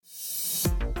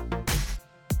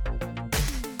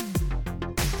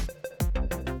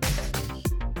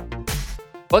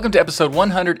Welcome to episode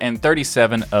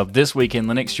 137 of This Week in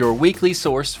Linux, your weekly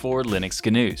source for Linux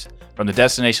news. From the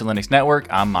Destination Linux Network,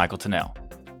 I'm Michael Tunnell.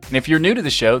 And if you're new to the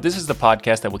show, this is the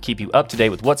podcast that will keep you up to date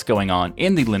with what's going on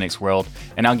in the Linux world,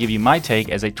 and I'll give you my take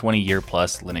as a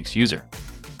 20-year-plus Linux user.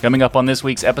 Coming up on this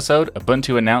week's episode,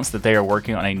 Ubuntu announced that they are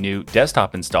working on a new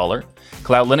desktop installer.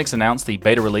 Cloud Linux announced the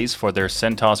beta release for their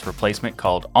CentOS replacement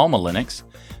called Alma Linux.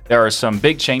 There are some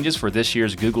big changes for this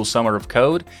year's Google Summer of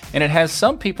Code, and it has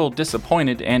some people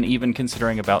disappointed and even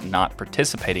considering about not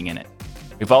participating in it.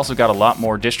 We've also got a lot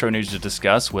more distro news to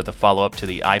discuss with a follow-up to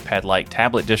the iPad-like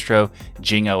tablet distro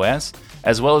JingOS,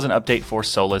 as well as an update for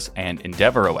Solus and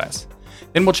EndeavourOS.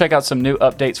 Then we'll check out some new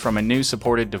updates from a new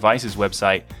supported devices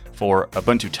website for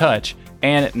Ubuntu Touch,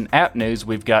 and in app news,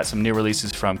 we've got some new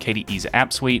releases from KDE's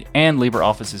App Suite and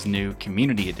LibreOffice's new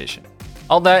Community Edition.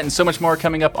 All that and so much more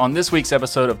coming up on this week's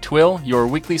episode of Twill, your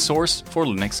weekly source for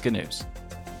Linux news.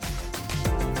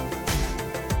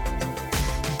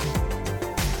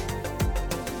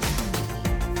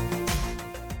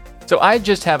 So I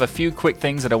just have a few quick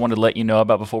things that I wanted to let you know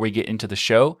about before we get into the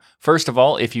show. First of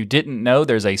all, if you didn't know,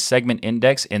 there's a segment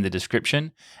index in the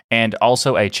description and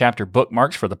also a chapter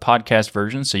bookmarks for the podcast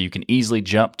version, so you can easily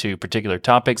jump to particular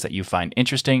topics that you find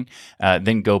interesting,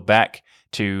 then go back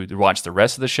to watch the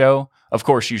rest of the show. Of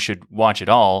course, you should watch it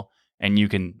all, and you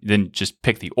can then just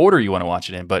pick the order you want to watch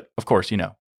it in, but of course,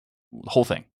 the whole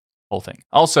thing.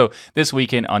 Also, this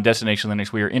weekend on Destination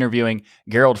Linux, we are interviewing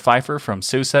Gerald Pfeiffer from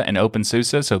SUSE and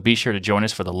OpenSUSE, so be sure to join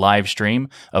us for the live stream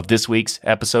of this week's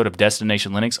episode of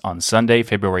Destination Linux on Sunday,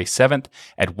 February 7th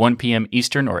at 1 p.m.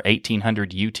 Eastern or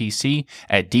 1800 UTC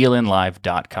at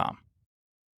dlnlive.com.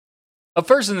 Up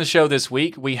first in the show this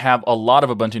week, we have a lot of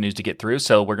Ubuntu news to get through,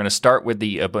 so we're going to start with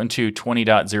the Ubuntu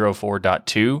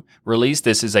 20.04.2 release.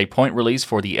 This is a point release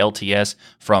for the LTS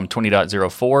from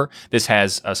 20.04. This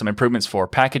has some improvements for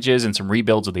packages and some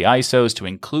rebuilds of the ISOs to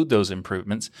include those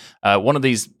improvements. One of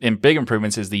these big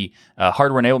improvements is the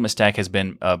hardware enablement stack has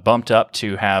been bumped up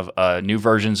to have new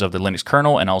versions of the Linux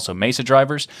kernel and also Mesa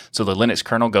drivers. So the Linux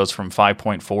kernel goes from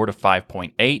 5.4 to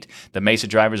 5.8. The Mesa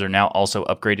drivers are now also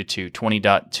upgraded to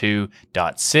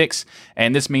 20.2.6,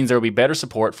 and this means there will be better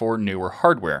support for newer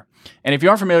hardware. And if you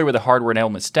aren't familiar with the hardware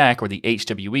enablement stack, or the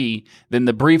HWE, then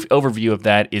the brief overview of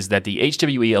that is that the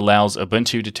HWE allows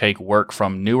Ubuntu to take work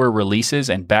from newer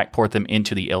releases and backport them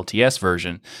into the LTS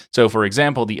version. So for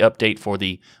example, the update for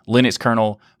the Linux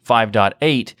kernel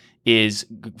 5.8 is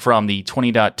from the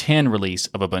 20.10 release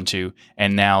of Ubuntu,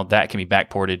 and now that can be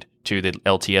backported to the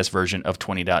LTS version of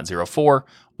 20.04,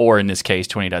 or in this case,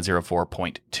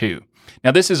 20.04.2.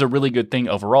 Now, this is a really good thing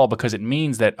overall because it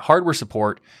means that hardware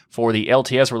support for the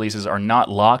LTS releases are not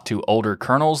locked to older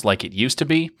kernels like it used to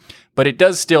be, but it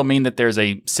does still mean that there's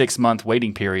a 6-month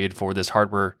waiting period for this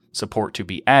hardware support to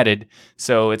be added.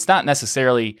 So it's not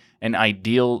necessarily an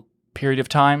ideal period of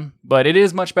time, but it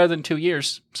is much better than 2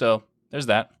 years. So there's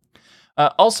that.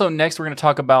 Also, next, we're going to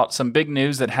talk about some big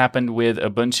news that happened with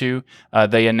Ubuntu.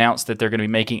 They announced that they're going to be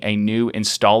making a new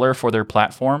installer for their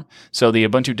platform. So the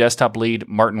Ubuntu desktop lead,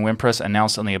 Martin Wimpress,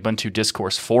 announced on the Ubuntu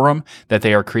Discourse forum that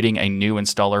they are creating a new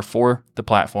installer for the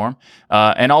platform.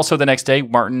 And also the next day,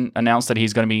 Martin announced that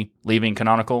he's going to be leaving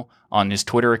Canonical on his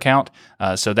Twitter account.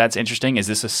 So that's interesting. Is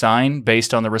this a sign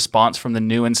based on the response from the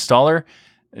new installer?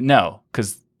 No,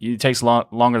 because it takes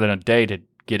longer than a day to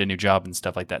get a new job and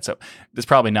stuff like that. So it's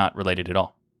probably not related at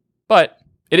all. But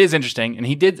it is interesting. And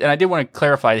I did want to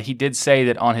clarify that he did say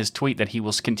that on his tweet that he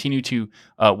will continue to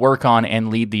work on and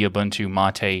lead the Ubuntu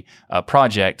Mate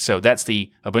project. So that's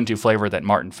the Ubuntu flavor that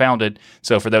Martin founded.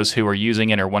 So for those who are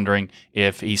using it or wondering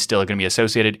if he's still going to be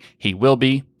associated, he will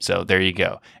be. So there you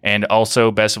go. And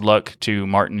also best of luck to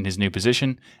Martin in his new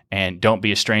position. And don't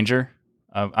be a stranger.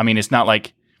 It's not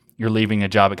like you're leaving a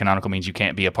job at Canonical means you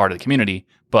can't be a part of the community,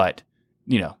 but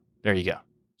there you go.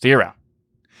 See you around.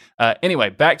 Anyway,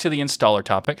 back to the installer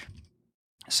topic.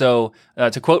 So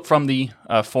to quote from the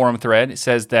forum thread, it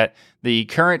says that the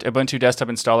current Ubuntu desktop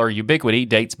installer Ubiquity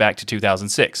dates back to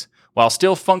 2006. While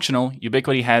still functional,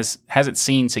 Ubiquity hasn't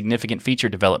seen significant feature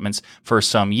developments for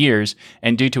some years,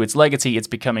 and due to its legacy, it's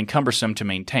becoming cumbersome to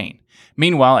maintain.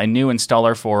 Meanwhile, a new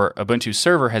installer for Ubuntu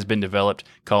Server has been developed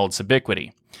called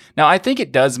Subiquity. Now, I think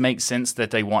it does make sense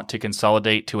that they want to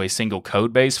consolidate to a single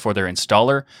code base for their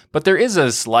installer, but there is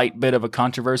a slight bit of a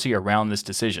controversy around this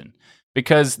decision,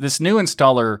 because this new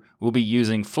installer will be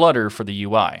using Flutter for the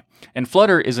UI. And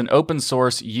Flutter is an open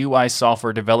source UI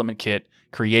software development kit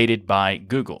created by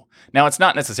Google. Now, it's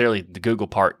not necessarily the Google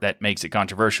part that makes it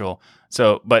controversial,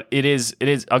 but it is.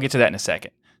 I'll get to that in a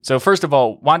second. So first of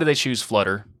all, why do they choose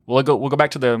Flutter? we'll go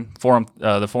back to the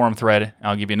forum thread.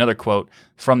 I'll give you another quote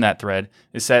from that thread.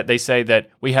 Is that they say that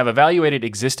we have evaluated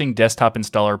existing desktop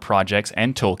installer projects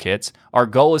and toolkits. Our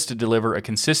goal is to deliver a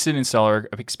consistent installer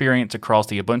experience across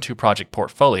the Ubuntu project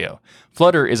portfolio.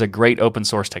 Flutter is a great open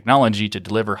source technology to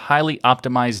deliver highly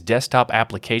optimized desktop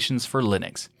applications for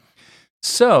Linux.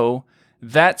 So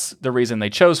that's the reason they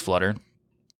chose Flutter.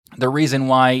 The reason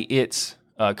why it's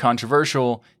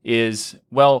controversial is,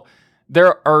 well,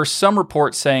 there are some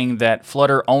reports saying that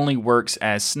Flutter only works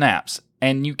as snaps,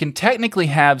 and you can technically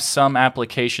have some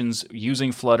applications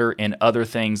using Flutter in other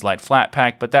things like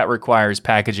Flatpak, but that requires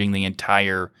packaging the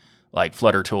entire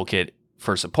Flutter toolkit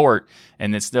for support,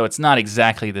 and it's not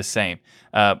exactly the same.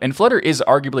 And Flutter is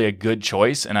arguably a good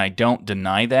choice, and I don't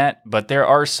deny that, but there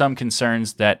are some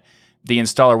concerns that the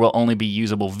installer will only be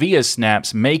usable via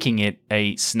snaps, making it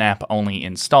a snap-only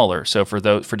installer. So for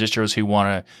distros who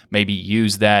want to maybe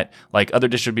use that, like other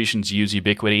distributions use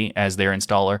Ubiquiti as their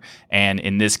installer, and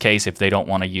in this case, if they don't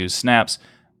want to use snaps,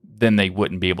 then they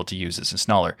wouldn't be able to use this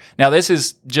installer. Now, this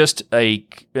is just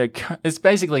it's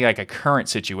basically like a current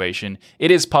situation.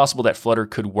 It is possible that Flutter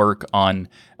could work on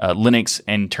Linux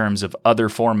in terms of other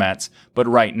formats, but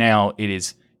right now it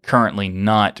is currently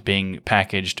not being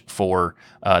packaged for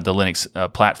the Linux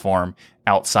platform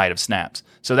outside of snaps.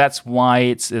 So that's why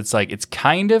it's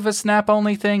kind of a snap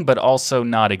only thing, but also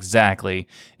not exactly.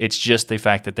 It's just the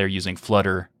fact that they're using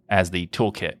Flutter as the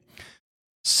toolkit.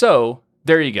 So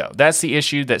there you go. That's the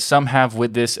issue that some have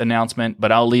with this announcement,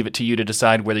 but I'll leave it to you to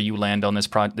decide whether you land on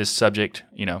this subject.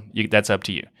 That's up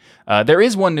to you. There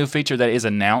is one new feature that is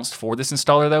announced for this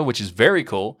installer, though, which is very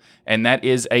cool, and that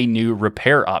is a new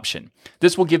repair option.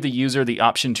 This will give the user the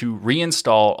option to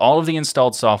reinstall all of the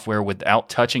installed software without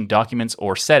touching documents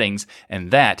or settings, and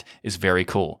that is very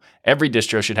cool. Every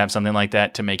distro should have something like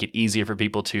that to make it easier for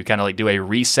people to kind of do a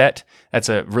reset. That's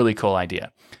a really cool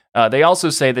idea. They also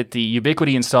say that the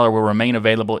Ubiquiti installer will remain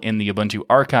available in the Ubuntu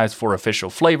archives for official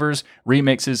flavors,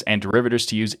 remixes, and derivatives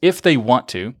to use if they want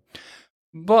to.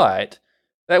 But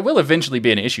that will eventually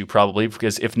be an issue, probably,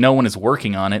 because if no one is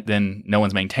working on it, then no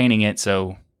one's maintaining it.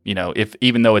 So,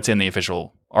 even though it's in the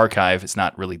official archive, it's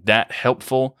not really that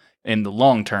helpful in the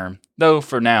long term. Though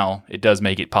for now, it does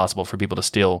make it possible for people to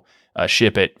still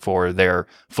ship it for their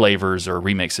flavors or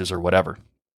remixes or whatever.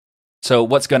 So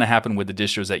what's going to happen with the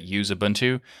distros that use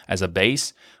Ubuntu as a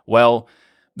base? Well,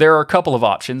 there are a couple of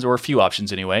options, or a few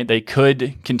options anyway. They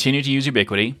could continue to use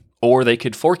Ubiquiti, or they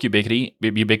could fork Ubiquiti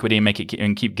and make it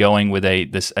and keep going with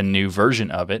a new version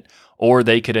of it, or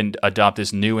they could adopt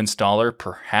this new installer,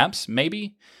 perhaps,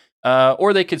 maybe,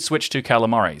 or they could switch to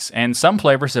Calamares. And some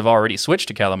flavors have already switched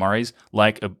to Calamares,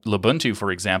 like Lubuntu,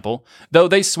 for example, though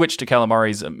they switched to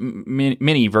Calamares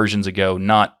many versions ago,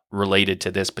 not related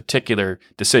to this particular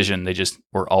decision. They just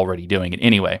were already doing it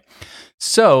anyway.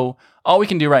 So all we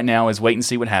can do right now is wait and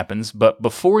see what happens. But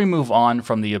before we move on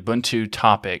from the Ubuntu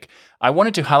topic, I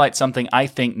wanted to highlight something I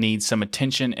think needs some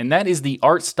attention, and that is the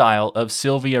art style of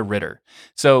Sylvia Ritter.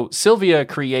 So Sylvia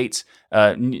creates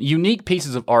unique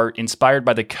pieces of art inspired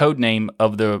by the code name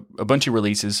of the Ubuntu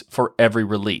releases for every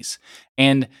release.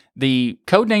 And the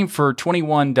code name for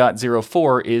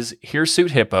 21.04 is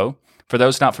Hirsute Hippo. For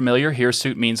those not familiar,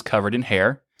 hirsute means covered in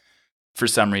hair. For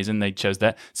some reason, they chose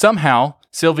that. Somehow,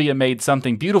 Sylvia made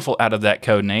something beautiful out of that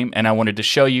code name, and I wanted to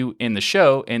show you in the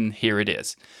show, and here it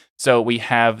is. So we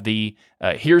have the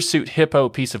Hirsute Hippo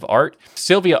piece of art.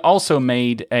 Sylvia also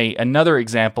made another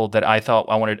example that I thought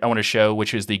I want to show,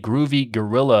 which is the Groovy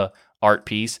Gorilla art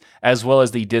piece, as well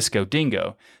as the Disco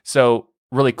Dingo. So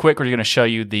really quick, we're going to show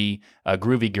you the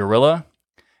Groovy Gorilla,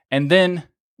 and then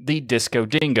the Disco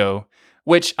Dingo,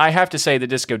 which I have to say the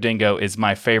Disco Dingo is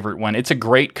my favorite one. It's a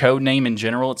great code name in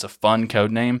general. It's a fun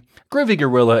code name. Groovy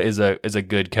Gorilla is a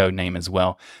good code name as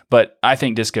well. But I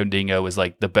think Disco Dingo is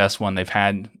the best one they've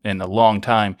had in a long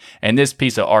time. And this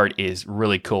piece of art is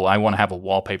really cool. I want to have a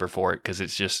wallpaper for it because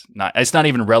it's not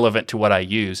even relevant to what I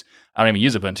use. I don't even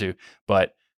use Ubuntu,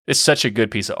 but it's such a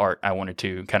good piece of art. I wanted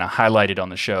to kind of highlight it on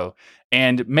the show.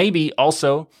 And maybe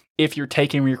also, if you're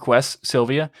taking requests,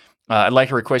 Sylvia, I'd like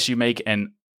to request you make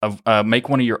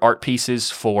one of your art pieces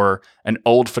for an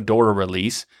old Fedora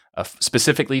release,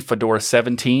 specifically Fedora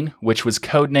 17, which was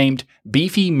codenamed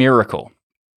Beefy Miracle.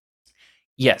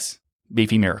 Yes,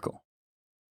 Beefy Miracle.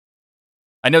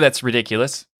 I know that's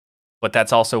ridiculous, but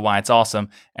that's also why it's awesome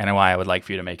and why I would like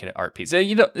for you to make it an art piece.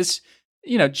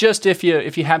 Just if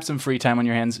you have some free time on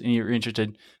your hands and you're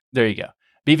interested, there you go.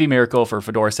 Beefy Miracle for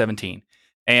Fedora 17.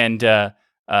 And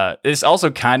this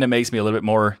also kind of makes me a little bit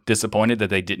more disappointed that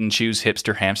they didn't choose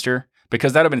Hipster Hamster,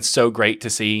 because that would have been so great to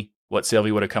see what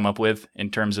Sylvie would have come up with in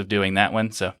terms of doing that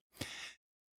one. So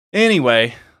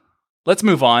anyway, Let's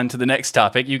move on to the next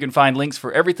topic. You can find links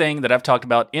for everything that I've talked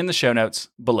about in the show notes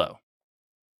below.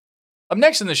 Up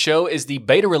next in the show is the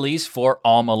beta release for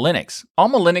Alma Linux.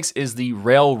 Alma Linux is the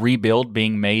RHEL rebuild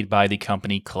being made by the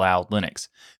company Cloud Linux.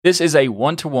 This is a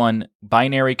one-to-one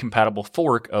binary compatible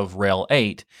fork of RHEL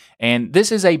 8, and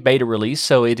this is a beta release,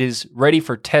 so it is ready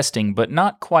for testing, but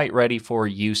not quite ready for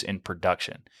use in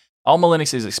production. Alma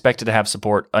Linux is expected to have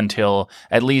support until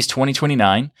at least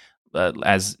 2029,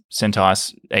 as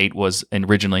CentOS 8 was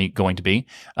originally going to be.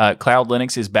 Cloud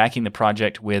Linux is backing the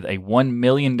project with a $1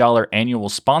 million annual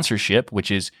sponsorship,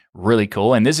 which is really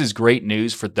cool. And this is great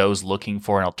news for those looking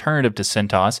for an alternative to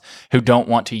CentOS who don't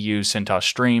want to use CentOS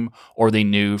Stream or the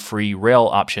new free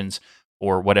RHEL options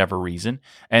for whatever reason.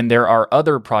 And there are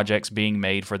other projects being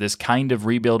made for this kind of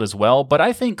rebuild as well. But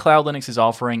I think Cloud Linux's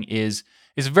offering is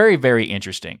very, very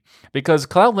interesting because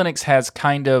Cloud Linux has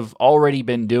kind of already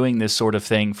been doing this sort of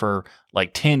thing for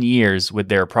like 10 years with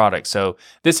their product. So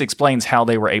this explains how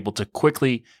they were able to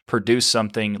quickly produce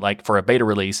something like for a beta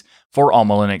release for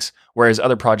Alma Linux, whereas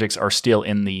other projects are still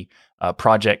in the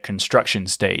project construction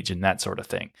stage and that sort of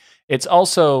thing. It's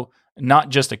also not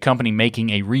just a company making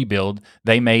a rebuild.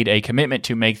 They made a commitment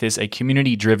to make this a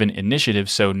community-driven initiative,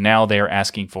 so now they are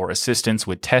asking for assistance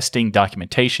with testing,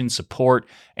 documentation, support,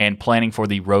 and planning for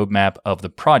the roadmap of the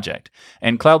project.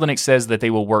 And Cloud Linux says that they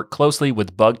will work closely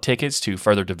with bug tickets to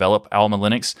further develop Alma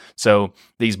Linux, so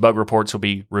these bug reports will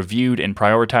be reviewed and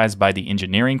prioritized by the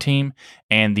engineering team,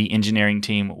 and the engineering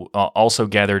team also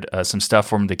gathered some stuff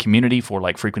from the community for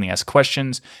like frequently asked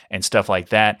questions and stuff like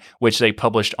that, which they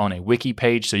published on a wiki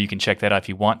page, so you can check that out if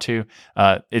you want to.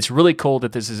 It's really cool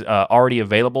that this is already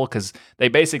available because they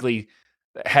basically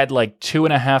had like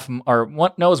 2.5 or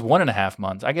one, no, it was 1.5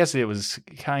 months. I guess it was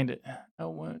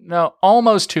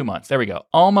almost 2 months. There we go.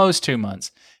 Almost 2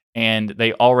 months. And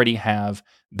they already have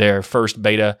their first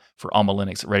beta for Alma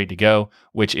Linux ready to go,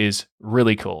 which is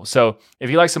really cool. So if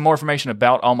you'd like some more information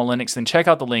about Alma Linux, then check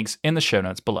out the links in the show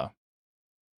notes below.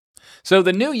 So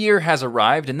the new year has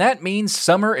arrived, and that means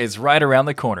summer is right around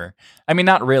the corner. I mean,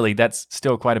 not really, that's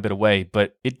still quite a bit away,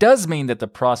 but it does mean that the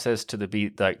process to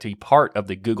be part of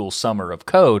the Google Summer of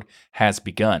Code has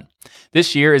begun.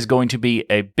 This year is going to be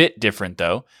a bit different,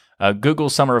 though. Google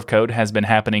Summer of Code has been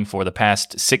happening for the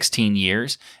past 16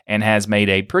 years and has made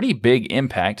a pretty big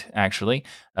impact, actually.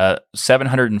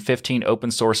 715 open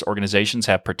source organizations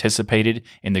have participated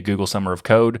in the Google Summer of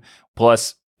Code,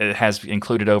 plus it has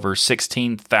included over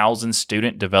 16,000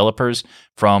 student developers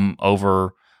from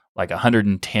over like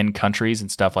 110 countries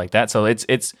and stuff like that. So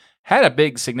it's had a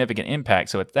big significant impact.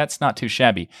 So that's not too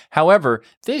shabby. However,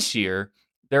 this year,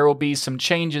 there will be some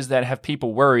changes that have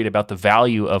people worried about the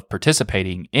value of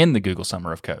participating in the Google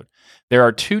Summer of Code. There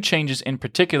are two changes in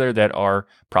particular that are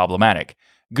problematic.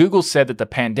 Google said that the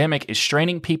pandemic is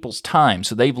straining people's time,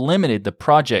 so they've limited the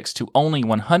projects to only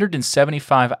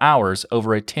 175 hours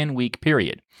over a 10-week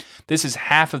period. This is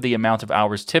half of the amount of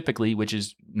hours typically, which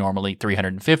is normally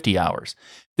 350 hours.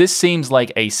 This seems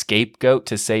like a scapegoat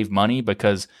to save money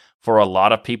because for a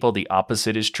lot of people, the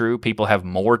opposite is true. People have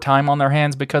more time on their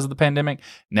hands because of the pandemic.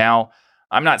 Now,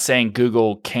 I'm not saying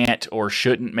Google can't or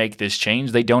shouldn't make this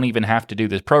change. They don't even have to do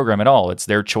this program at all. It's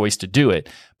their choice to do it.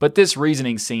 But this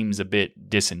reasoning seems a bit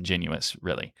disingenuous,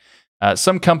 really.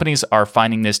 Some companies are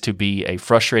finding this to be a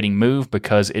frustrating move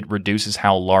because it reduces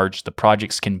how large the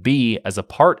projects can be as a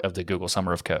part of the Google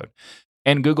Summer of Code.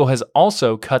 And Google has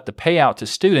also cut the payout to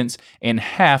students in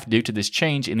half due to this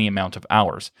change in the amount of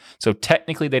hours. So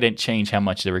technically they didn't change how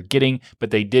much they were getting,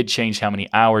 but they did change how many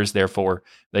hours, therefore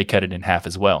they cut it in half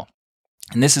as well.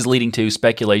 And this is leading to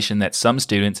speculation that some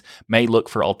students may look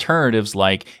for alternatives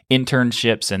like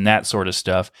internships and that sort of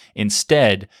stuff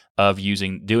instead of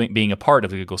being a part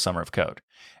of the Google Summer of Code.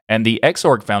 And the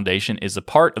Xorg Foundation is a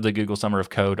part of the Google Summer of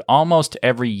Code almost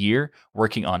every year,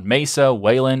 working on Mesa,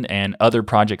 Wayland, and other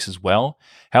projects as well.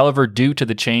 However, due to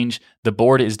the change, the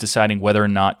board is deciding whether or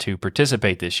not to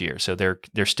participate this year, so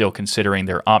they're still considering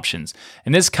their options.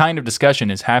 And this kind of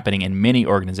discussion is happening in many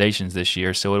organizations this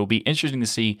year, so it will be interesting to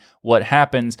see what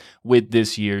happens with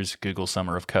this year's Google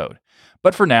Summer of Code.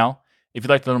 But for now, if you'd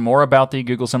like to learn more about the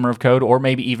Google Summer of Code or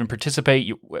maybe even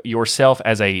participate yourself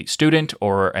as a student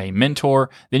or a mentor,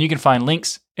 then you can find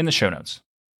links in the show notes.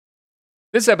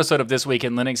 This episode of This Week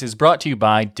in Linux is brought to you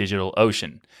by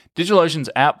DigitalOcean. DigitalOcean's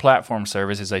App Platform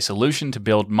Service is a solution to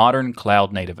build modern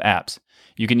cloud-native apps.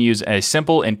 You can use a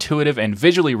simple, intuitive, and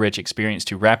visually rich experience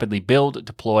to rapidly build,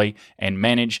 deploy, and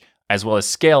manage, as well as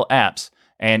scale apps.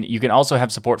 And you can also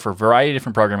have support for a variety of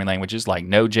different programming languages like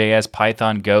Node.js,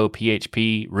 Python, Go,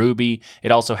 PHP, Ruby.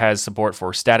 It also has support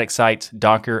for static sites,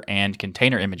 Docker, and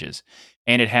container images.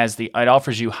 And it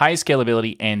offers you high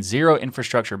scalability and zero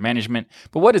infrastructure management.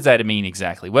 But what does that mean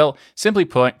exactly? Well, simply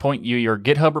point you your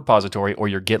GitHub repository or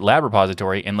your GitLab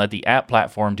repository and let the app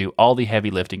platform do all the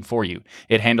heavy lifting for you.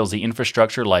 It handles the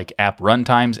infrastructure like app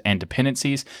runtimes and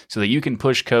dependencies so that you can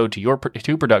push code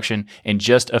to production in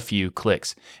just a few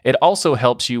clicks. It also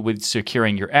helps you with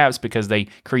securing your apps because they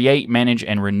create, manage,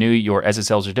 and renew your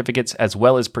SSL certificates as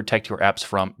well as protect your apps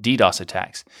from DDoS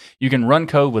attacks. You can run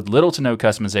code with little to no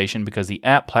customization because the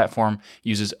app platform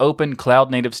uses open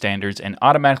cloud-native standards and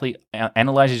automatically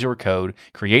analyzes your code,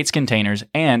 creates containers,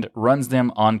 and runs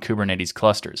them on Kubernetes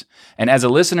clusters. And as a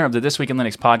listener of the This Week in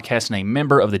Linux podcast and a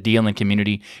member of the DLN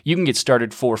community, you can get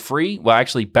started for free, well,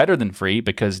 actually better than free,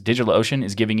 because DigitalOcean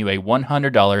is giving you a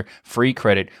 $100 free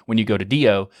credit when you go to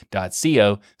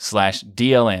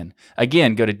do.co/DLN.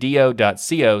 Again, go to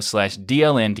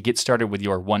do.co/DLN to get started with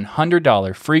your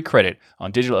 $100 free credit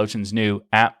on DigitalOcean's new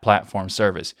app platform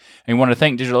service. And we want to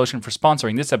thank DigitalOcean for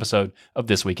sponsoring this episode of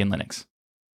This Week in Linux.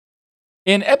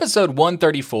 In episode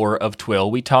 134 of Twill,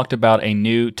 we talked about a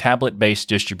new tablet-based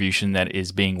distribution that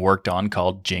is being worked on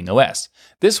called JingOS.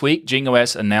 This week,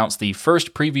 JingOS announced the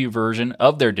first preview version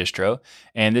of their distro,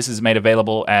 and this is made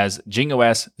available as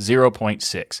JingOS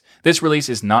 0.6. This release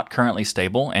is not currently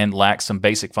stable and lacks some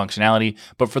basic functionality,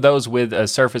 but for those with a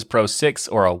Surface Pro 6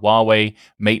 or a Huawei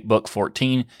MateBook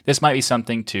 14, this might be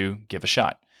something to give a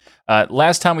shot.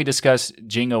 Last time we discussed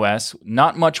JingOS,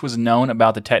 not much was known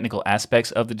about the technical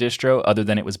aspects of the distro other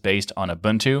than it was based on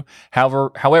Ubuntu.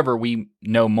 However, we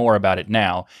know more about it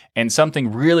now, and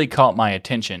something really caught my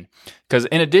attention. Because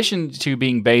in addition to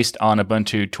being based on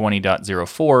Ubuntu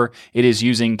 20.04, it is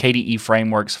using KDE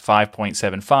Frameworks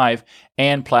 5.75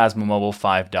 and Plasma Mobile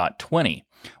 5.20.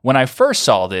 When I first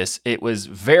saw this, it was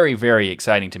very, very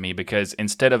exciting to me because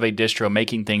instead of a distro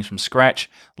making things from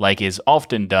scratch, like is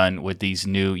often done with these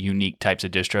new unique types of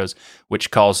distros,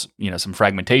 which cause some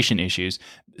fragmentation issues,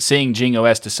 seeing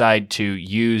JingOS decide to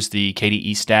use the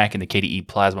KDE Stack and the KDE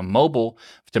Plasma Mobile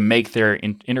to make their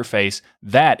interface,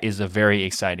 that is a very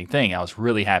exciting thing. I was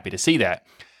really happy to see that.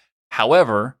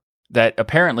 However, that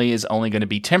apparently is only going to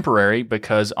be temporary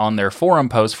because on their forum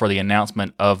post for the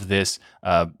announcement of this,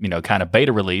 kind of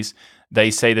beta release, they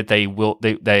say that they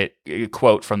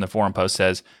quote from the forum post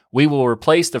says, "We will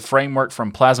replace the framework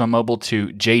from Plasma Mobile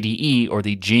to JDE or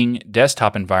the Jing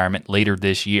desktop environment later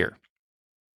this year."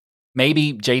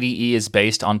 Maybe JDE is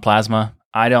based on Plasma.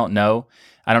 I don't know.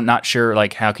 I'm not sure,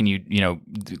 how can you,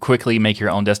 quickly make your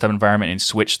own desktop environment and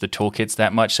switch the toolkits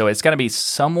that much. So it's got to be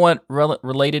somewhat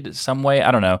related some way.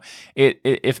 I don't know.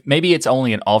 If maybe it's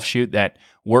only an offshoot that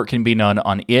work can be done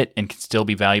on it and can still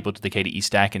be valuable to the KDE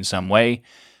Stack in some way.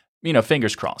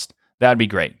 Fingers crossed. That'd be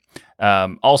great.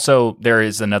 Also, there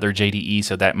is another JDE,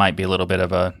 so that might be a little bit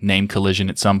of a name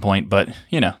collision at some point. But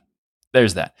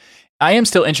there's that. I am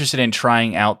still interested in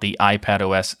trying out the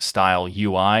iPadOS style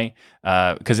UI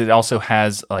because it also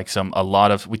has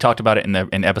we talked about it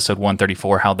in episode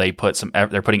 134 how they're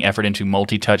putting effort into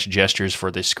multi-touch gestures for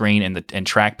the screen and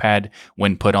trackpad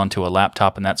when put onto a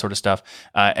laptop and that sort of stuff,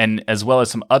 and as well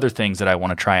as some other things that I want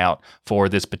to try out for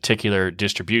this particular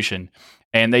distribution.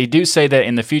 And they do say that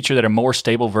in the future that a more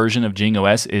stable version of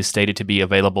JingOS is stated to be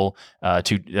available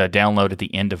to download at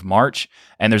the end of March.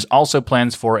 And there's also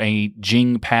plans for a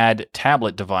JingPad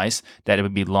tablet device that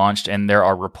would be launched. And there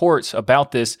are reports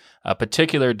about this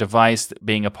particular device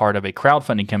being a part of a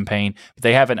crowdfunding campaign.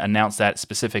 They haven't announced that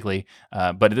specifically,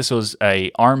 but this was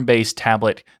a ARM-based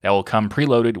tablet that will come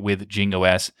preloaded with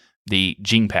JingOS, the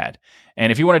JingPad. And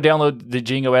if you want to download the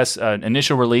JingOS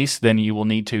initial release, then you will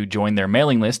need to join their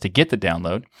mailing list to get the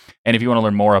download. And if you want to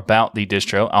learn more about the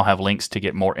distro, I'll have links to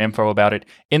get more info about it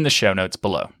in the show notes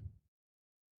below.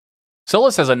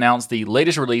 Solus has announced the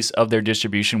latest release of their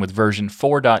distribution with version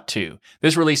 4.2.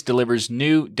 This release delivers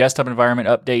new desktop environment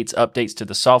updates to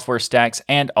the software stacks,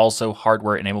 and also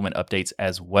hardware enablement updates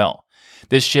as well.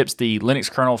 This ships the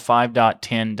Linux kernel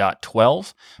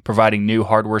 5.10.12, providing new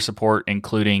hardware support,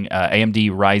 including AMD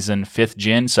Ryzen 5th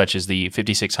Gen, such as the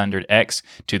 5600X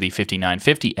to the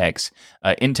 5950X,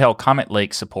 Intel Comet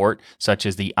Lake support, such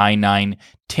as the i9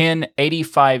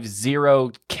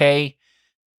 10850K.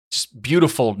 Just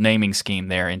beautiful naming scheme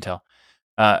there, Intel.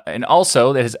 And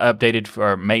also, that has updated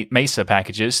for Mesa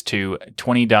packages to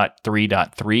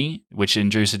 20.3.3, which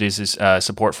introduces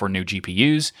support for new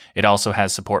GPUs. It also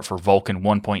has support for Vulkan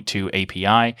 1.2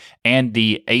 API, and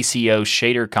the ACO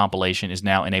shader compilation is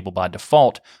now enabled by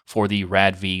default for the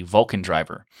RADV Vulkan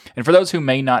driver. And for those who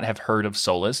may not have heard of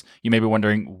Solus, you may be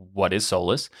wondering, what is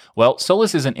Solus? Well,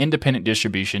 Solus is an independent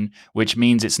distribution, which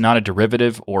means it's not a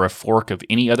derivative or a fork of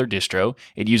any other distro.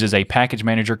 It uses a package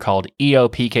manager called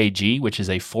EOPKG, which which is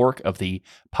a fork of the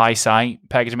PySci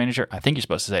package manager. I think you're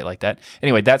supposed to say it like that.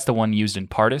 Anyway, that's the one used in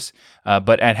Pardus,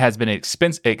 but it has been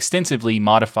extensively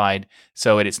modified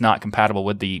so it's not compatible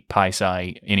with the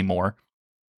PySci anymore.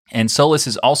 And Solus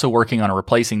is also working on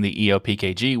replacing the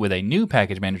EOPKG with a new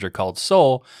package manager called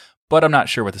Sol, but I'm not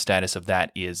sure what the status of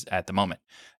that is at the moment.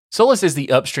 Solus is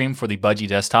the upstream for the Budgie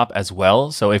desktop as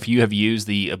well, so if you have used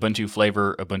the Ubuntu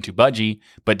flavor Ubuntu Budgie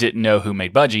but didn't know who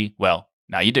made Budgie, well,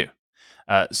 now you do.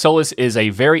 Solus is a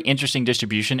very interesting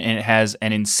distribution, and it has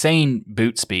an insane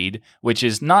boot speed, which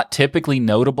is not typically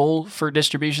notable for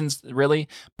distributions, really,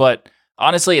 but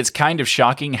honestly, it's kind of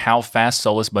shocking how fast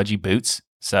Solus Budgie boots.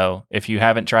 So if you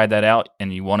haven't tried that out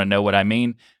and you want to know what I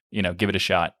mean, give it a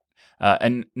shot.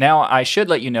 And now I should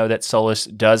let you know that Solus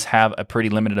does have a pretty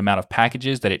limited amount of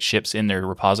packages that it ships in their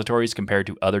repositories compared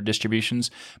to other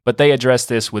distributions, but they address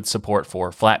this with support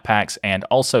for Flatpaks and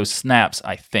also snaps,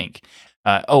 I think.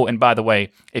 And by the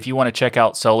way, if you want to check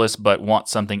out Solus but want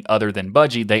something other than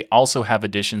Budgie, they also have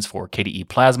editions for KDE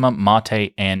Plasma,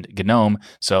 Mate, and GNOME,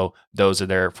 so those are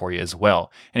there for you as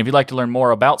well. And if you'd like to learn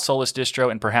more about Solus distro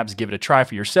and perhaps give it a try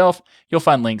for yourself, you'll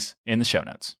find links in the show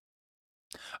notes.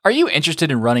 Are you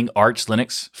interested in running Arch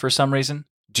Linux for some reason?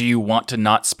 Do you want to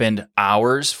not spend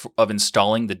hours of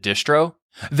installing the distro?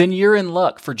 Then you're in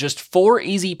luck. For just 4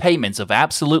 easy payments of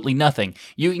absolutely nothing,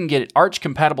 you can get an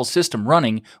Arch-compatible system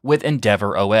running with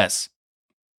EndeavourOS.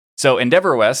 So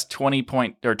EndeavourOS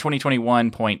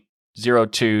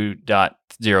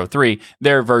 2021.02.03,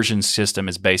 their version system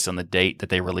is based on the date that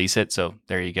they release it, so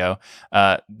there you go.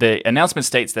 The announcement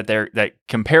states that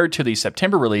compared to the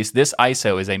September release, this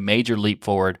ISO is a major leap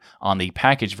forward on the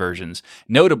package versions.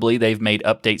 Notably, they've made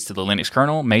updates to the Linux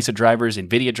kernel, Mesa drivers,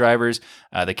 NVIDIA drivers,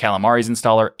 the Calamares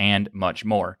installer, and much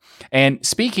more. And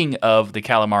speaking of the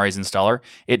Calamares installer,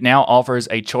 it now offers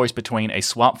a choice between a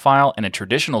swap file and a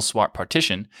traditional swap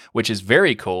partition, which is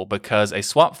very cool because a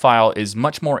swap file is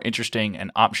much more interesting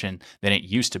an option than it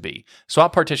used to be.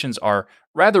 Swap partitions are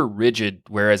rather rigid,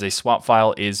 whereas a swap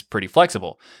file is pretty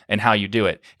flexible in how you do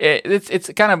it. It's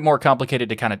kind of more complicated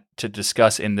to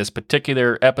discuss in this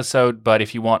particular episode, but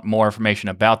if you want more information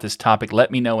about this topic,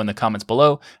 let me know in the comments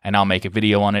below, and I'll make a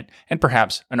video on it, and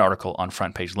perhaps an article on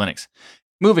Front Page Linux.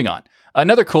 Moving on.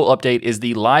 Another cool update is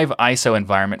the live ISO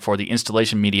environment for the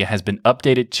installation media has been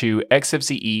updated to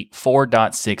XFCE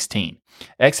 4.16.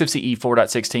 XFCE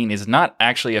 4.16 is not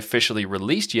actually officially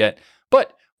released yet,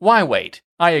 but why wait?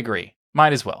 I agree.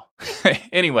 Might as well.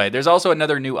 Anyway, there's also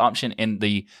another new option in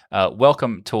the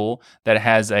welcome tool that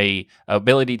has a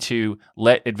ability to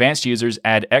let advanced users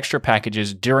add extra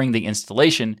packages during the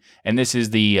installation, and this is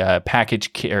the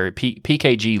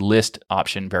PKG list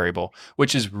option variable,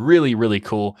 which is really, really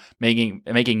cool, making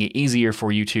it easier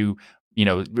for you to,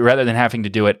 rather than having to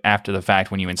do it after the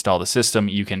fact when you install the system,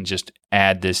 you can just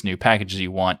add this new package you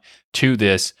want to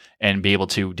this and be able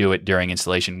to do it during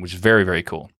installation, which is very, very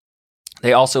cool.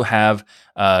 They also have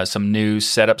some new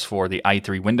setups for the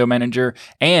i3 Window Manager,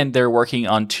 and they're working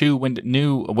on 2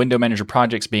 new Window Manager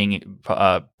projects being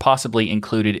possibly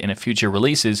included in future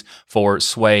releases for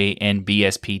Sway and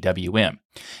BSPWM.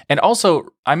 And also,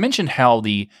 I mentioned how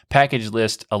the package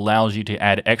list allows you to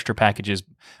add extra packages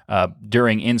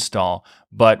during install,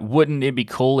 but wouldn't it be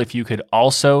cool if you could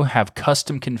also have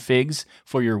custom configs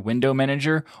for your Window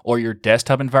Manager or your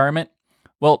desktop environment?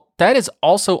 Well, that is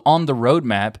also on the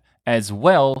roadmap as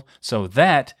well, so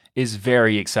that is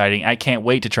very exciting. I can't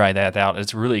wait to try that out.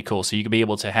 It's really cool. So you can be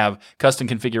able to have custom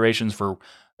configurations for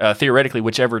theoretically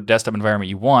whichever desktop environment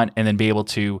you want, and then be able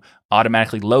to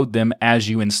automatically load them as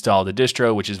you install the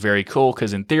distro, which is very cool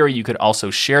because in theory you could also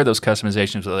share those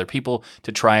customizations with other people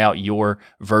to try out your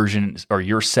version or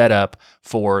your setup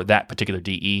for that particular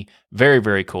DE. Very,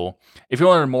 very cool. If you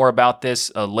want to learn more about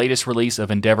this latest release of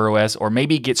EndeavourOS, or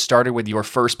maybe get started with your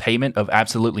first payment of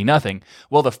absolutely nothing,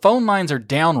 well, the phone lines are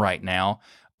down right now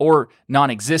or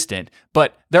non-existent,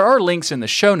 but there are links in the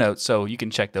show notes so you can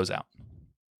check those out.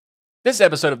 This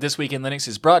episode of This Week in Linux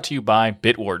is brought to you by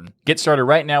Bitwarden. Get started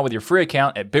right now with your free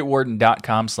account at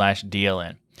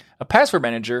bitwarden.com/DLN. A password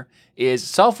manager is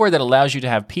software that allows you to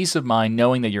have peace of mind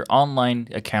knowing that your online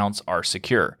accounts are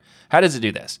secure. How does it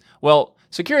do this? Well,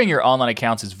 securing your online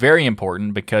accounts is very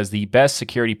important because the best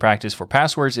security practice for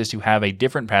passwords is to have a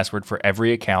different password for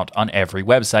every account on every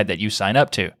website that you sign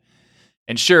up to.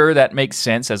 And sure, that makes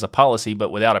sense as a policy,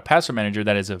 but without a password manager,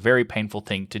 that is a very painful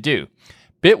thing to do.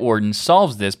 Bitwarden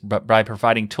solves this by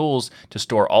providing tools to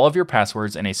store all of your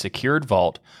passwords in a secured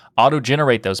vault,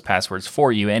 auto-generate those passwords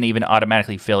for you and even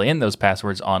automatically fill in those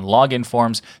passwords on login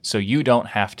forms so you don't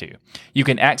have to. You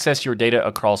can access your data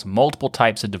across multiple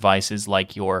types of devices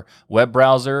like your web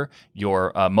browser,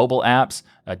 your mobile apps,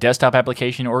 a desktop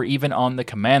application, or even on the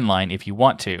command line if you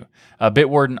want to.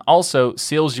 Bitwarden also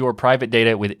seals your private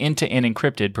data with end-to-end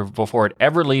encrypted before it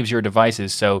ever leaves your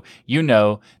devices, so you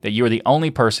know that you are the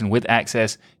only person with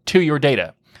access to your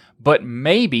data. But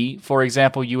maybe, for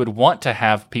example, you would want to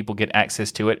have people get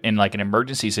access to it in like an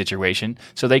emergency situation.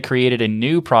 So they created a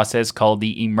new process called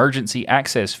the emergency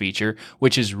access feature,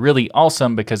 which is really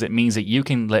awesome because it means that you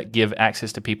can give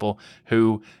access to people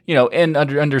who,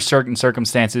 under certain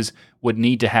circumstances would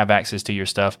need to have access to your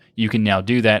stuff. You can now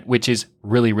do that, which is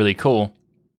really, really cool.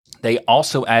 They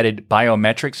also added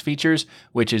biometrics features,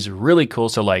 which is really cool.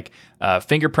 So like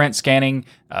fingerprint scanning,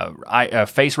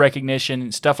 face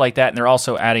recognition, stuff like that. And they're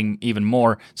also adding even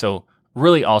more. So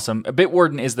really awesome.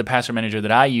 Bitwarden is the password manager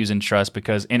that I use and trust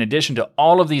because in addition to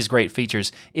all of these great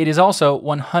features, it is also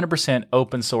 100%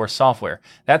 open source software.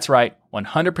 That's right,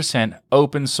 100%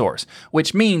 open source,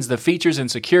 which means the features and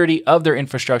security of their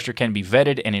infrastructure can be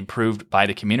vetted and improved by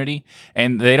the community.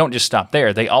 And they don't just stop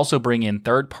there. They also bring in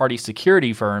third-party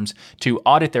security firms to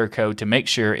audit their code to make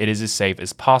sure it is as safe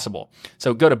as possible.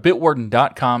 So go to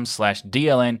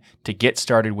bitwarden.com/DLN to get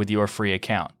started with your free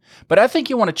account. But I think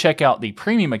you want to check out the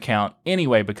premium account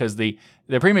anyway because the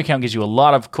premium account gives you a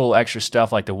lot of cool extra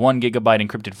stuff like the 1 gigabyte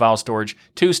encrypted file storage,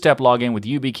 2-step login with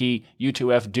YubiKey,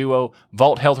 U2F Duo,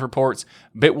 Vault Health Reports,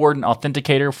 Bitwarden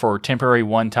Authenticator for temporary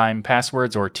one-time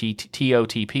passwords or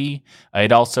TOTP.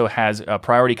 It also has a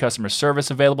priority customer service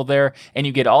available there, and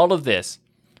you get all of this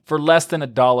for less than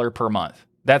 $1 per month.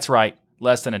 That's right,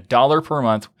 less than $1 per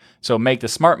month. So make the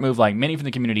smart move like many from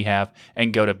the community have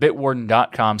and go to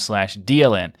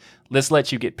bitwarden.com/DLN. This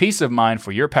lets you get peace of mind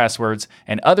for your passwords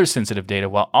and other sensitive data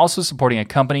while also supporting a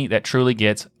company that truly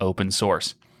gets open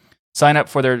source. Sign up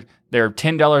for their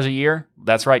 $10 a year.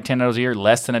 That's right, $10 a year,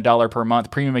 less than $1 per month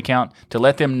premium account to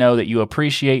let them know that you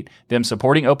appreciate them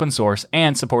supporting open source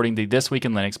and supporting the This Week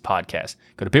in Linux podcast.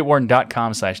 Go to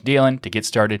bitwarden.com/DLN to get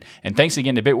started. And thanks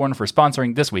again to Bitwarden for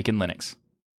sponsoring This Week in Linux.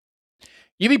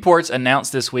 UBports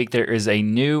announced this week there is a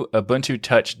new Ubuntu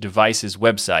Touch Devices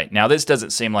website. Now, this doesn't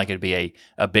seem like it'd be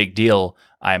a big deal,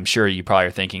 I'm sure you probably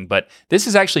are thinking, but this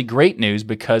is actually great news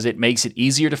because it makes it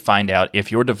easier to find out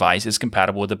if your device is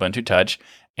compatible with Ubuntu Touch,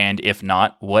 and if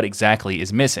not, what exactly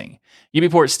is missing.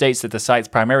 UBport states that the site's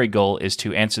primary goal is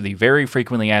to answer the very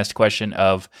frequently asked question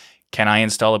of, can I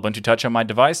install Ubuntu Touch on my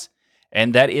device?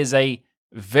 And that is a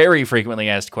very frequently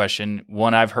asked question,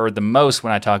 one I've heard the most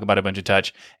when I talk about Ubuntu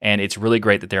Touch, and it's really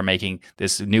great that they're making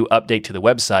this new update to the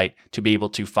website to be able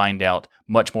to find out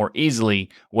much more easily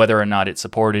whether or not it's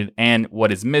supported and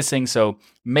what is missing. So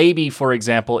maybe, for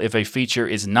example, if a feature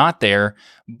is not there,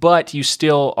 but you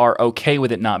still are okay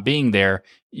with it not being there,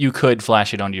 you could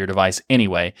flash it onto your device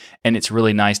anyway. And it's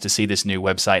really nice to see this new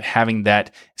website having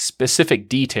that specific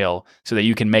detail so that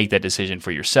you can make that decision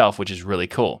for yourself, which is really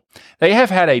cool. They have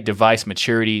had a device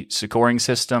maturity scoring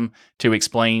system to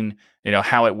explain,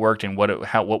 how it worked and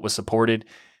what was supported.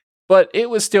 But it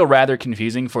was still rather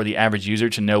confusing for the average user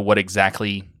to know what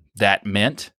exactly that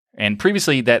meant. And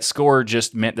previously, that score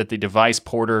just meant that the device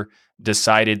porter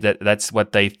decided that that's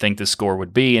what they think the score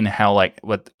would be and how they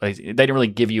didn't really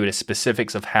give you the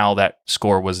specifics of how that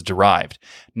score was derived.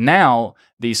 Now,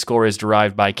 the score is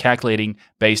derived by calculating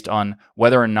based on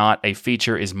whether or not a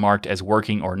feature is marked as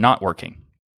working or not working.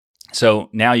 So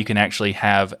now you can actually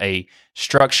have a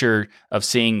structure of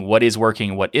seeing what is working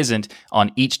and what isn't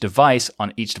on each device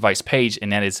page,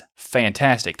 and that is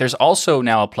fantastic. There's also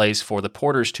now a place for the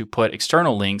porters to put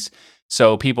external links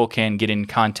so people can get in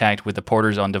contact with the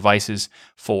porters on devices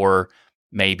for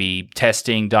maybe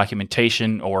testing,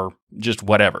 documentation, or just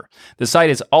whatever. The site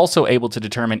is also able to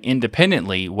determine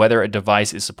independently whether a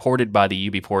device is supported by the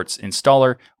UBports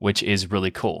installer, which is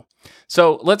really cool.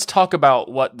 So let's talk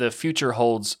about what the future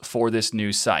holds for this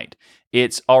new site.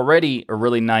 It's already a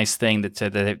really nice thing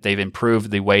that they've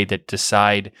improved the way that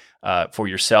decide for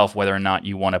yourself whether or not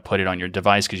you want to put it on your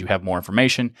device because you have more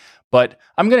information. But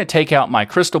I'm going to take out my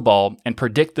crystal ball and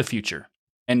predict the future.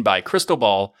 And by crystal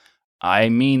ball, I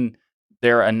mean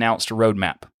their announced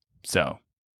roadmap. So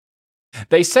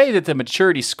they say that the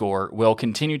maturity score will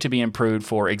continue to be improved.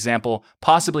 For example,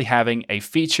 possibly having a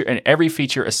feature and every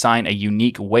feature assign a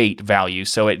unique weight value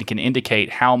so it can indicate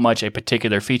how much a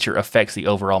particular feature affects the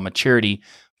overall maturity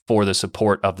for the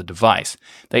support of the device.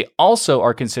 They also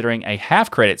are considering a half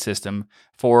credit system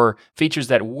for features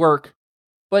that work,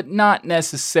 but not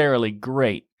necessarily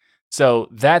great. So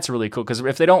that's really cool because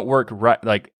if they don't work right,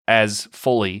 like as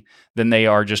fully, then they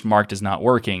are just marked as not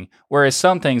working. Whereas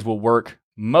some things will work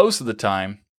most of the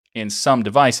time in some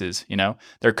devices,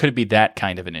 there could be that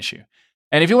kind of an issue.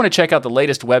 And if you want to check out the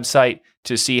latest website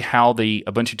to see how the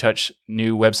Ubuntu Touch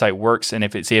new website works and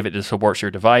see if it supports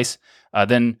your device,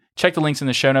 then check the links in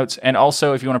the show notes. And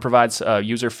also, if you want to provide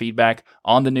user feedback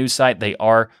on the new site, they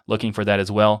are looking for that as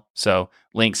well. So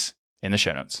links in the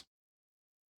show notes.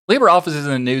 LibreOffice is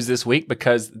in the news this week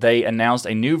because they announced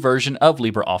a new version of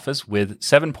LibreOffice with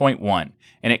 7.1,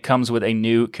 and it comes with a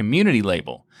new community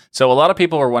label. So a lot of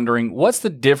people are wondering, what's the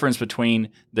difference between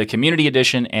the Community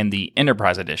Edition and the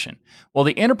Enterprise Edition? Well,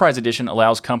 the Enterprise Edition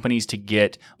allows companies to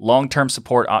get long-term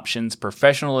support options,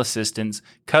 professional assistance,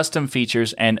 custom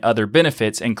features, and other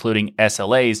benefits, including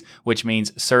SLAs, which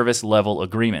means service level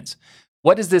agreements.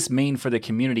 What does this mean for the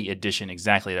Community Edition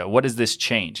exactly, though? What does this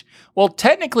change? Well,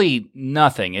 technically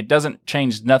nothing. It doesn't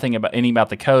change nothing about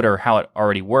the code or how it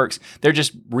already works. They're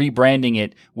just rebranding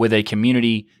it with a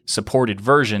community-supported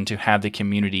version to have the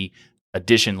Community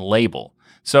Edition label.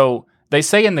 So they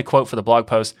say in the quote for the blog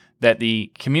post that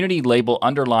the community label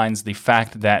underlines the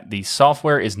fact that the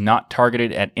software is not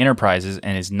targeted at enterprises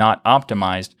and is not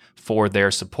optimized for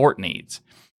their support needs.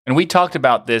 And we talked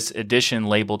about this edition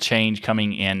label change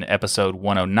coming in episode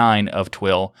 109 of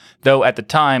Twill, though at the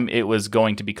time it was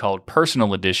going to be called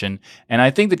Personal Edition, and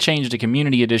I think the change to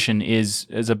Community Edition is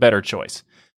a better choice.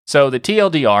 So the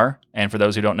TLDR, and for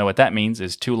those who don't know what that means,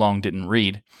 is too long didn't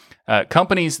read.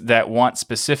 Companies that want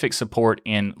specific support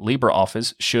in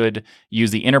LibreOffice should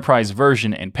use the enterprise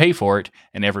version and pay for it,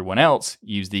 and everyone else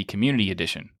use the Community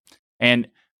Edition. And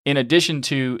in addition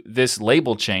to this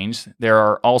label change, there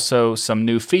are also some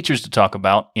new features to talk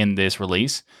about in this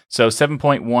release. So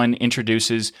 7.1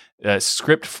 introduces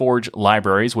ScriptForge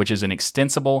libraries, which is an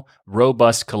extensible,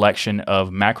 robust collection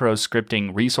of macro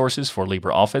scripting resources for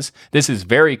LibreOffice. This is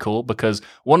very cool because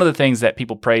one of the things that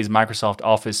people praise Microsoft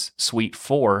Office Suite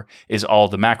for is all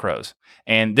the macros.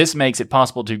 And this makes it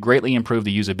possible to greatly improve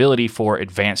the usability for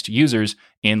advanced users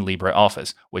in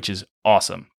LibreOffice, which is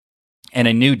awesome. And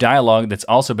a new dialog that's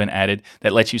also been added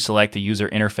that lets you select the user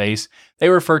interface. They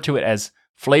refer to it as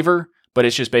flavor, but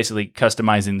it's just basically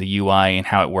customizing the UI and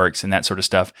how it works and that sort of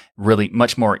stuff really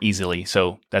much more easily.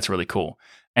 So that's really cool.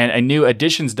 And a new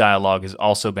additions dialog has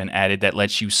also been added that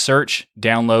lets you search,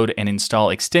 download, and install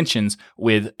extensions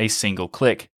with a single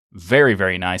click. Very,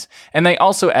 very nice. And they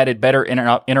also added better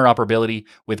interoperability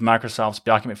with Microsoft's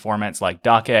document formats like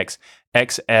DocX,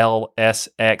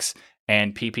 XLSX,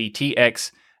 and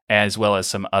PPTX, as well as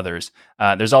some others.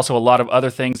 There's also a lot of other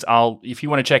things. If you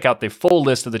want to check out the full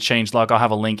list of the changelog, I'll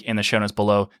have a link in the show notes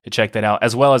below to check that out,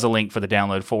 as well as a link for the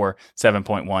download for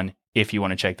 7.1 if you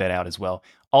want to check that out as well.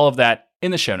 All of that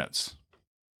in the show notes.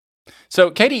 So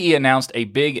KDE announced a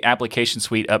big application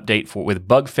suite update with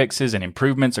bug fixes and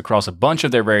improvements across a bunch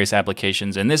of their various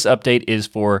applications, and this update is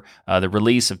for the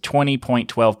release of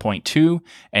 20.12.2,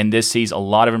 and this sees a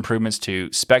lot of improvements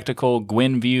to Spectacle,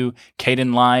 GwenView,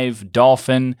 Kdenlive,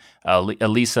 Dolphin,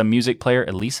 Elisa Music Player,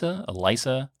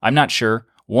 Elisa? I'm not sure.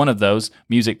 One of those,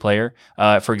 Music Player.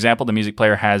 For example, the Music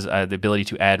Player has the ability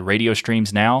to add radio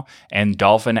streams now, and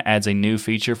Dolphin adds a new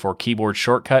feature for keyboard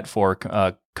shortcut for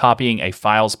copying a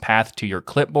file's path to your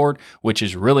clipboard, which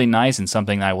is really nice and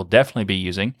something I will definitely be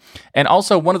using. And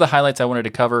also, one of the highlights I wanted to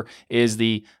cover is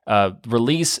the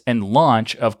release and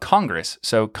launch of Congress.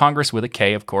 So Congress with a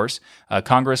K, of course.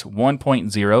 Congress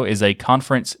 1.0 is a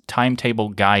conference timetable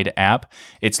guide app.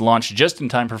 It's launched just in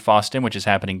time for FOSDEM, which is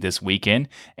happening this weekend,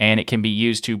 and it can be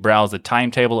used to browse the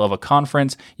timetable of a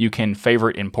conference. You can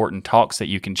favorite important talks that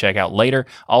you can check out later.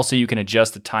 Also, you can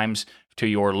adjust the times to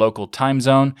your local time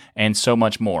zone, and so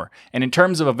much more. And in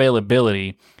terms of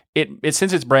availability, it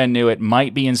since it's brand new, it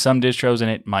might be in some distros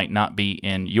and it might not be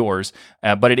in yours,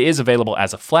 but it is available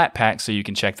as a flat pack, so you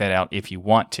can check that out if you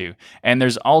want to. And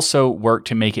there's also work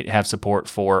to make it have support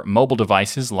for mobile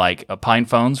devices like Pine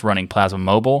phones running Plasma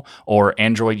Mobile, or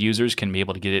Android users can be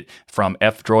able to get it from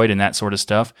F-Droid and that sort of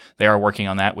stuff. They are working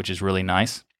on that, which is really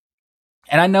nice.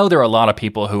 And I know there are a lot of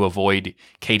people who avoid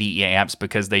KDE apps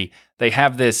because they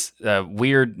have this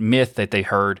weird myth that they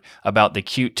heard about the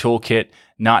Qt toolkit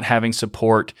not having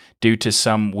support due to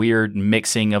some weird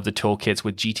mixing of the toolkits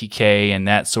with GTK and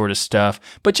that sort of stuff.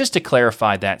 But just to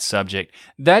clarify that subject,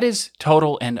 that is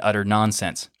total and utter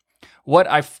nonsense. When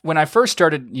I first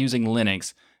started using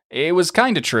Linux, It was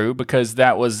kind of true because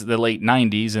that was the late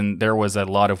 90s and there was a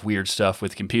lot of weird stuff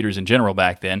with computers in general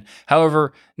back then.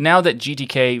 However, now that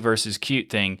GTK versus Qt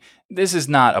thing, this is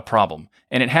not a problem.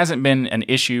 And it hasn't been an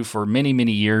issue for many,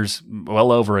 many years,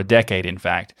 well over a decade, in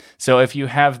fact. So if you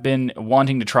have been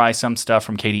wanting to try some stuff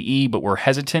from KDE but were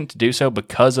hesitant to do so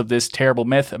because of this terrible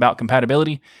myth about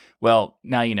compatibility, well,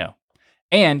 now you know.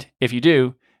 And if you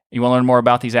do, you want to learn more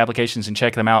about these applications and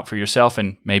check them out for yourself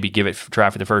and maybe give it a try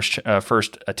for the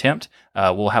first attempt,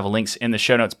 we'll have links in the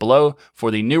show notes below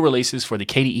for the new releases for the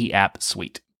KDE app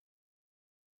suite.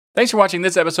 Thanks for watching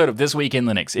this episode of This Week in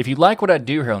Linux. If you like what I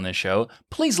do here on this show,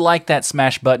 please like that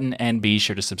smash button and be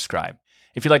sure to subscribe.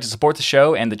 If you'd like to support the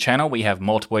show and the channel, we have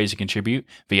multiple ways to contribute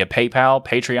via PayPal,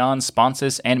 Patreon,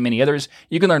 Sponsors, and many others.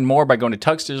 You can learn more by going to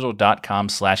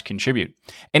tuxdigital.com/contribute.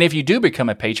 And if you do become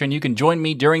a patron, you can join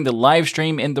me during the live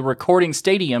stream in the recording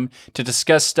stadium to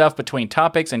discuss stuff between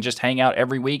topics and just hang out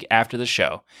every week after the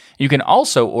show. You can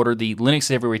also order the Linux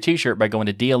is Everywhere t-shirt by going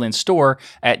to DLN Store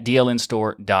at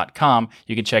dlnstore.com.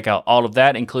 You can check out all of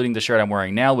that, including the shirt I'm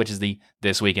wearing now, which is the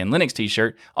This Week in Linux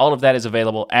t-shirt. All of that is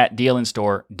available at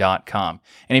dlnstore.com.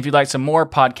 And if you'd like some more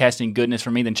podcasting goodness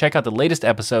from me, then check out the latest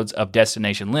episodes of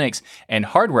Destination Linux and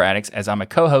Hardware Addicts, as I'm a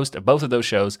co-host of both of those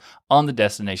shows on the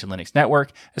Destination Linux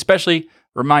network. Especially,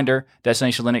 reminder,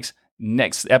 Destination Linux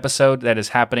next episode that is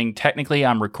happening. Technically,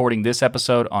 I'm recording this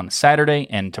episode on Saturday,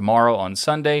 and tomorrow on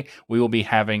Sunday, we will be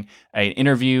having an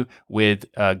interview with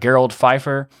Gerald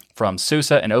Pfeiffer from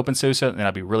SUSE and OpenSUSE, and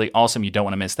that'll be really awesome. You don't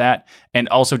want to miss that. And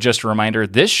also, just a reminder,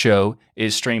 this show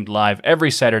is streamed live every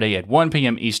Saturday at 1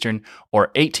 p.m. Eastern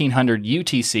or 1800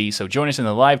 UTC, so join us in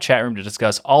the live chat room to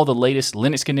discuss all the latest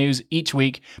Linux news each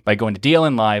week by going to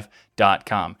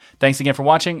dlnlive.com. Thanks again for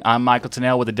watching. I'm Michael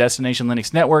Tunnell with the Destination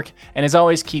Linux Network, and as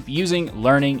always, keep using,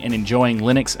 learning, and enjoying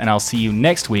Linux, and I'll see you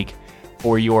next week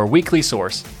for your weekly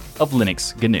source of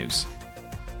Linux good news.